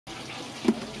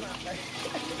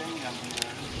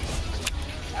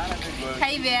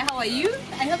Hi there, how are you?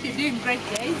 I hope you're doing great,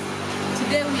 guys.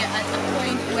 Today we are at a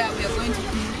point where we are going to do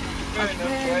a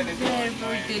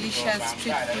very delicious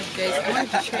street food, guys. I want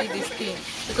to show you this thing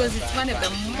because it's one of the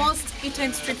most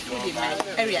eaten street food in my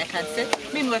area, I can say.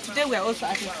 Meanwhile, today we are also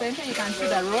at the center. You can see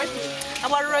the road.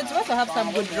 Our roads, we also have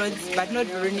some good roads, but not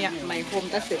very near my home.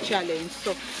 That's the challenge.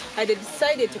 So I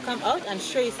decided to come out and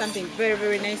show you something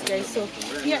very nice, guys. So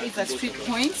here is a street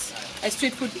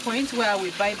food point where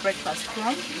we buy breakfast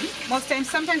from. Most times,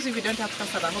 sometimes if we don't have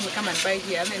cassava at home, we come and buy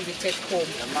here and then we take home.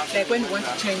 Like when we want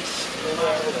to change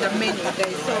the menu,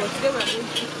 guys. So today we're going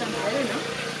to eat something, I don't know.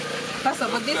 First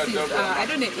of all, this is, I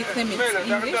don't know if the name is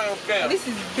English. This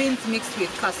is beans mixed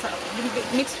with cassava,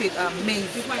 mixed with maize,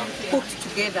 cooked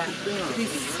together. It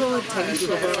is so delicious.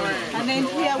 And then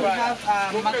here we have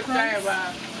macaroni,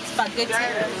 spaghetti.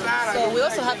 So we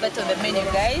also have that on the menu,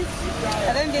 guys.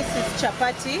 And then this is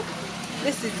chapati.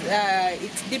 This is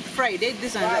it's deep fried.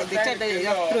 This one like the type that you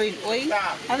just throw in oil.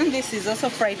 And then this is also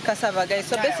fried cassava, guys.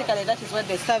 So basically that is what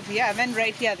they serve here. And then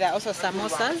right here there are also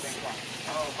samosas.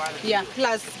 Yeah,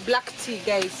 plus black tea,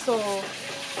 guys. So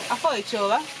after it's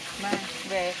over,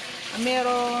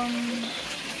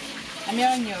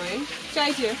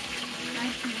 chai here.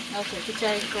 Okay,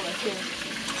 chai here.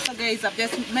 So guys, I've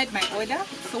just made my order.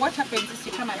 So what happens is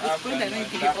you come at this point and then you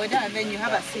give your order and then you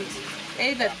have a seat.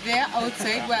 Either there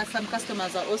outside where some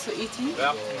customers are also eating,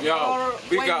 or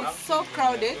when it's so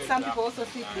crowded, some people also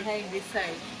sit behind this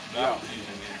side.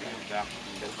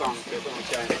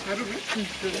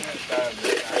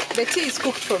 The tea is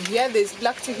cooked from here. There's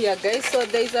black tea here, guys. So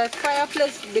there's a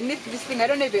fireplace beneath this thing. I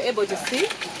don't know if you're able to see.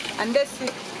 And that's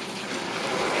it.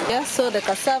 Yeah, so the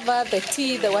cassava, the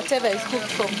tea, the whatever is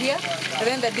cooked from here. And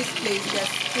then the display is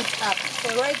just cooked up.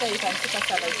 So right there you can see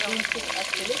cassava is being cooked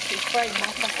actually. To fry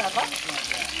more cassava.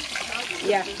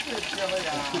 Yeah.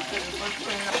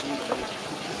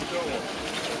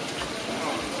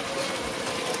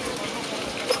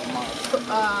 So,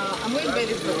 I'm going to buy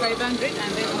this for 500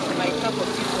 and then also my cup of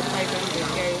tea for 500,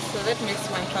 guys. So that makes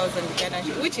 1,000 Ghana,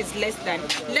 which is less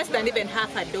than even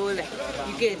half $1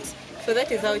 you get. So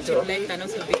that is how cheap life can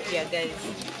also be here, guys.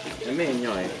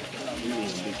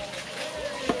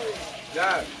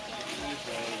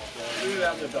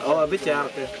 Oh, a bit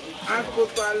out.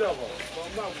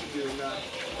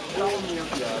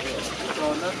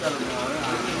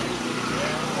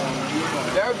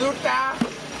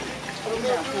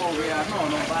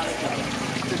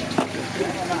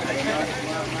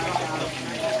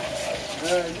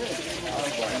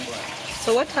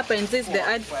 So what happens is they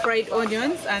add fried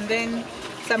onions and then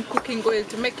some cooking oil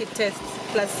to make it taste,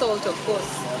 plus salt, of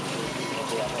course.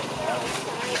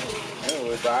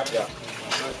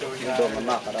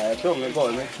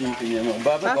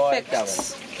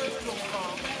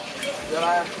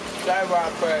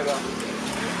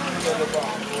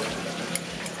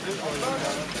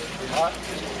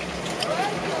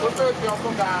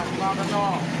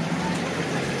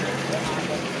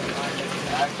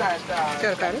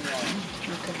 Perfect.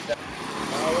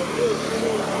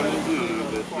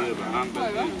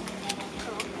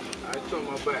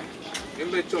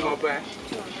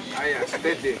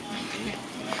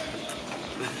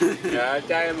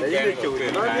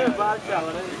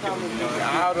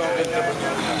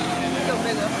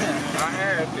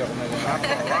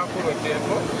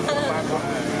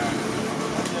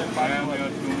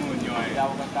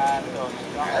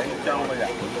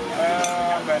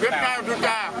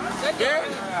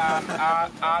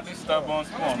 The stubborn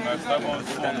spoon,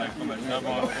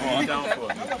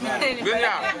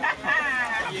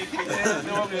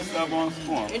 stubborn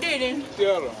spoon. It didn't.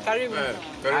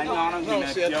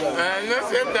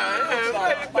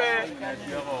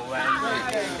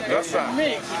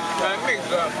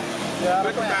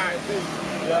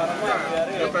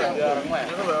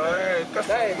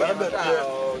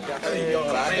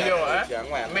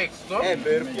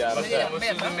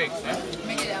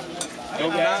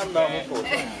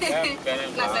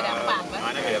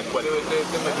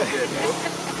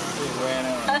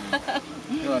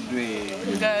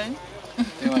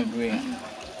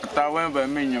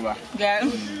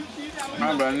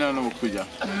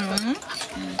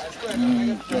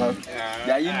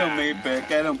 Yeah, you know me, I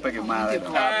don't pick a mile.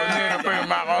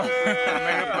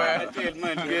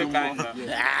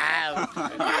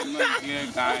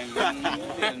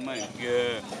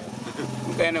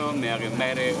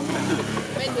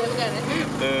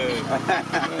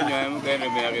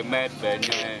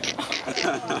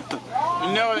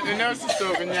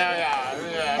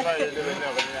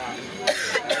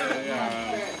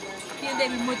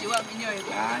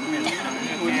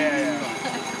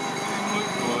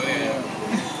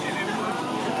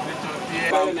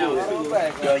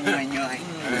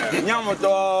 Nhắm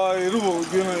to rủ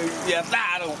kia ta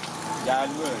đâu.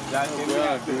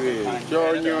 Cho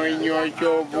nhoi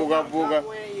cho buga.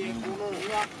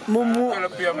 Mumu.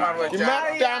 Map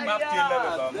tam. Map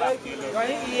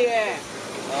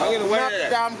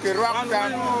tam ke rock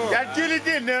tam. Ya chili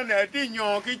tin ne ti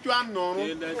nyo ki chwan no.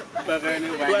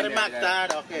 Dua mak ta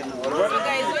do ke.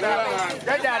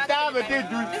 Ta be ti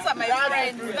du. These are my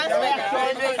friends. That's my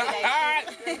friends.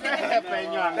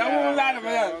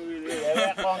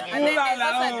 And then there's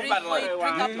also a drink point,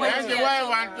 drink up point here.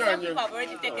 Some people have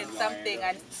already taken something,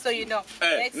 and so you know,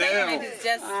 the excitement is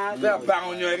just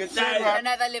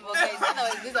another level, guys.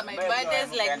 Otherwise, these are my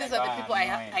buddies. Like these are the people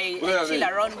I chill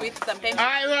around with sometimes.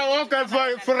 Okay,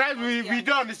 for us, we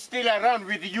don't still around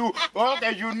with you.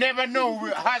 Okay, you never know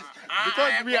us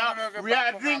because we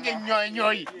are drinking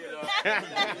nyoi. So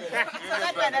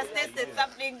that one has tasted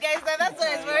something, guys. So that's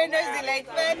why it's very noisy like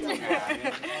that.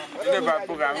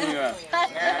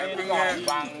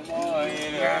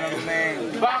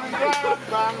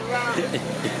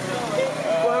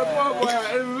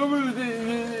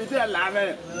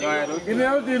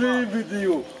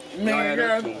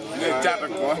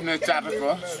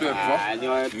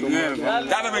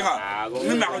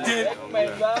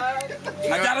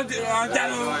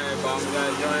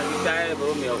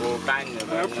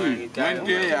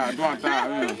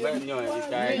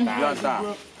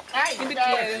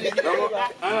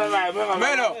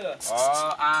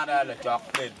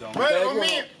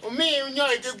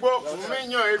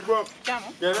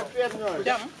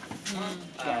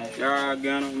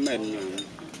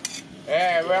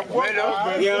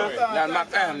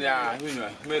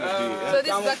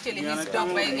 this is actually his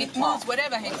dog, but it moves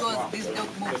wherever he goes. This dog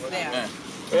moves there.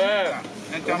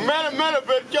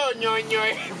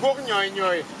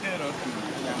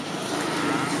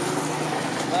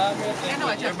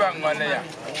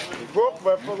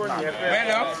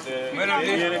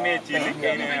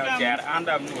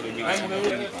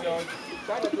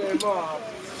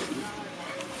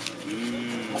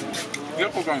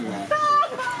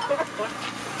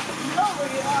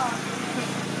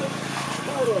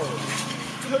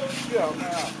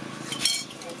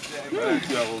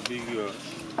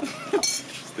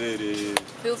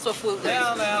 Feels so full.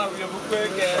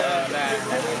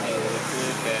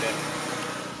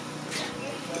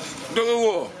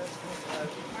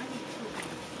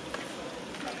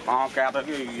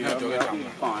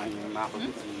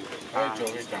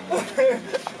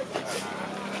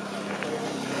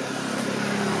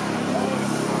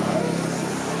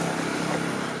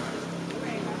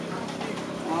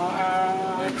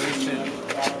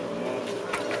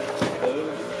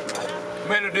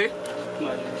 Melody.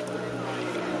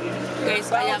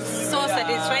 Guys, I am so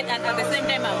satisfied and at the same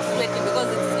time I'm sweating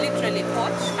because it's literally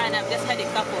hot and I've just had a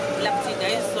cup of black tea,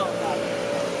 guys. So,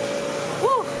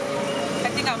 whew, I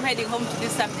think I'm heading home to do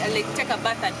something, like take a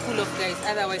bath and cool off, guys.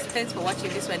 Otherwise, thanks for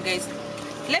watching this one, guys.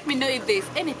 Let me know if there's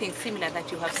anything similar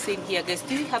that you have seen here, guys.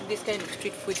 Do you have this kind of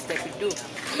street foods that we do?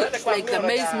 Like the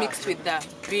maize mixed with the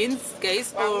beans,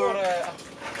 guys? Or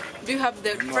do you have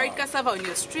the fried cassava on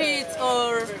your streets?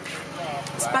 Or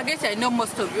spaghetti, I know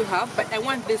most of you have, but I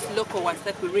want these local ones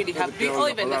that we really have. Do you, or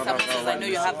even the samosas I know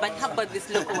you have, but how about these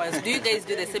local ones? Do you guys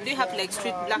do the same? Do you have like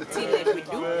street black tea like we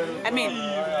do? I mean,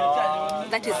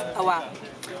 that is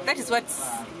what's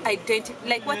that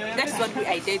is what we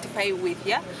identify with,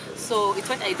 yeah? So it's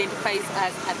what identifies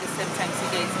us at the same time. So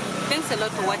guys, thanks a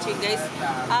lot for watching, guys.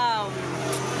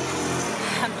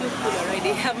 I'm too full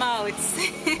already. I'm out.